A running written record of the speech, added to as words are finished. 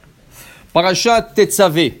Parashat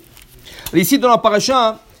Tetzavé. Ici, dans la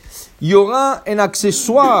parasha, il y aura un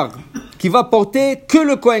accessoire qui va porter que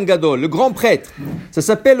le Kohen Gadol, le grand prêtre. Ça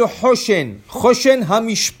s'appelle le Choshen. Choshen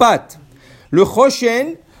Hamishpat. Le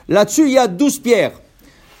Choshen, là-dessus, il y a 12 pierres.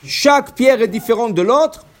 Chaque pierre est différente de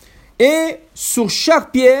l'autre. Et sur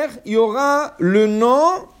chaque pierre, il y aura le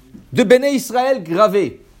nom de Béné Israël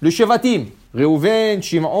gravé. Le Shevatim. Reuven,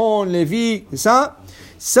 Shimon, Lévi, c'est ça?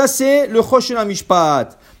 Ça, c'est le Choshen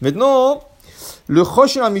Hamishpat. Maintenant, le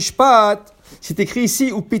Choshen Hamishpat, c'est écrit ici,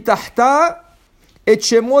 Upitahta et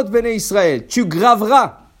Shemot Béné Israël. Tu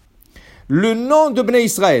graveras le nom de Béné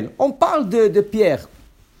Israël. On parle de pierres.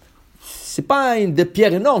 C'est pas des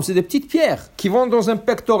pierres énormes, c'est des petites pierres qui vont dans un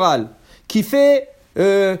pectoral, qui fait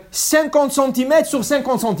 50 cm sur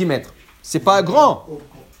 50 cm. C'est pas grand.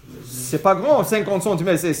 C'est pas grand, 50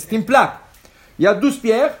 cm, c'est une plaque. Il y a 12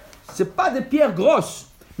 pierres, c'est pas des pierres grosses,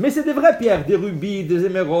 mais c'est des vraies pierres, des rubis, des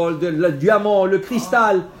émeraudes, le diamant, le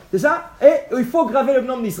cristal, c'est ça? Et il faut graver le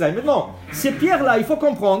nom d'Israël. Maintenant, ces pierres-là, il faut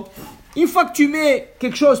comprendre, une fois que tu mets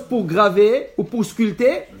quelque chose pour graver ou pour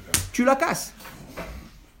sculpter, tu la casses.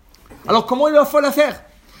 Alors, comment il faut la faire?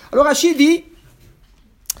 Alors, Rachid dit,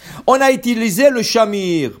 on a utilisé le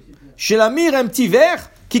shamir. Chez l'amir, un petit verre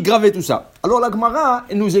qui gravait tout ça. Alors, la Gemara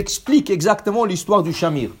nous explique exactement l'histoire du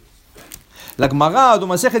shamir. La Gemara, dans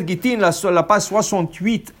Masechet Gittin, la page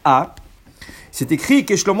 68a, c'est écrit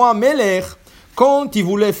que Shlomo HaMelech, quand il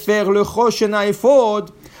voulait faire le Choshen HaEphod,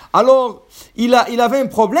 alors il avait un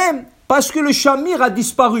problème parce que le shamir a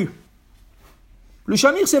disparu. Le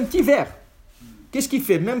shamir, c'est un petit verre. Qu'est-ce qu'il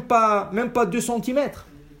fait? Même pas 2 cm.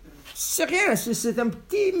 C'est rien, c'est un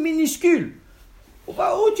petit minuscule. Où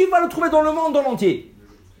tu vas le trouver dans le monde entier?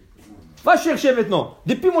 Va chercher maintenant.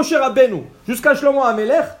 Depuis Moshe Rabbeinu jusqu'à Shlomo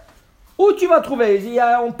HaMelech, où tu vas trouver?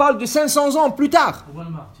 On parle de 500 ans plus tard.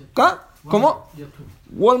 Walmart. Quoi? Comment?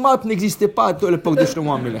 Walmart n'existait pas à l'époque de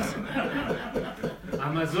Shlomo HaMelech.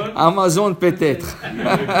 Amazon peut-être.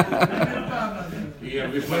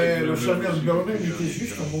 Le shamir de Berlin, il était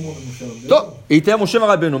juste au moment de Moshe Rabbeinu. Il était à Moshe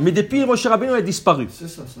Rabbeinu, mais depuis Moshe Rabbeinu, il a disparu. C'est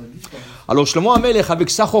ça, ça a disparu. Alors Shlomo HaMelech, avec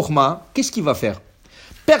sa chokhma, qu'est-ce qu'il va faire?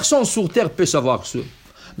 Personne sur terre peut savoir ce.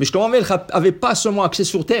 Mais Shlomo HaMelech n'avait pas seulement accès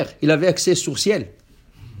sur terre, il avait accès sur ciel.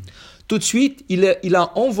 Tout de suite, il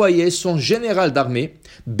a envoyé son général d'armée,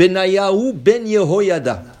 Benayahu ben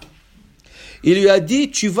Yehoyada. Il lui a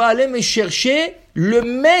dit, tu vas aller me chercher le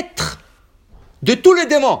maître de tous les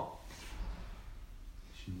démons.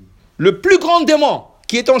 Le plus grand démon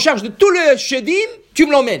qui est en charge de tous les Shedim, tu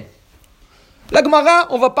me l'emmènes. La Gemara,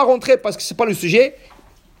 on ne va pas rentrer parce que ce n'est pas le sujet.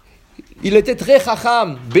 Il était très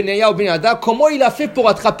chacham, Benayahu ben Yehoyada. Comment il a fait pour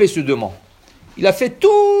attraper ce démon? Il a fait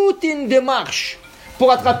toute une démarche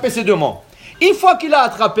pour attraper ces démons. Une fois qu'il l'a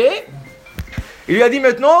attrapé, il lui a dit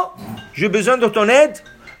maintenant, j'ai besoin de ton aide,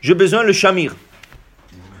 j'ai besoin le shamir.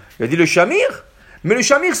 Il a dit le shamir, mais le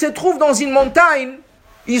shamir se trouve dans une montagne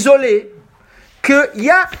isolée, qu'il y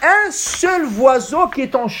a un seul oiseau qui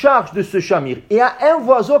est en charge de ce shamir. Il y a un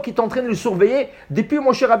oiseau qui est en train de le surveiller depuis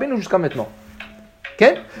Moshe Rabbeinu jusqu'à maintenant.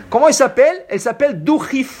 Okay? Comment il s'appelle? Elle s'appelle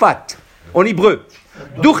Duchifat, en hébreu.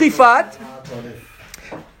 Duchifat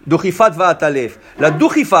va'atalef. La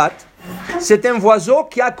Duchifat, c'est un oiseau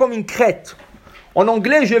qui a comme une crête. En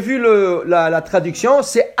anglais, j'ai vu la traduction,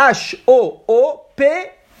 c'est H-O-O-P-O-E.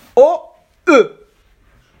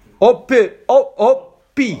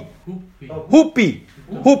 O-P-O-O-P.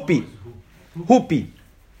 Houpi.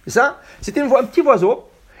 C'est ça? C'est un petit oiseau.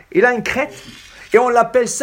 Il a une crête et on l'appelle ça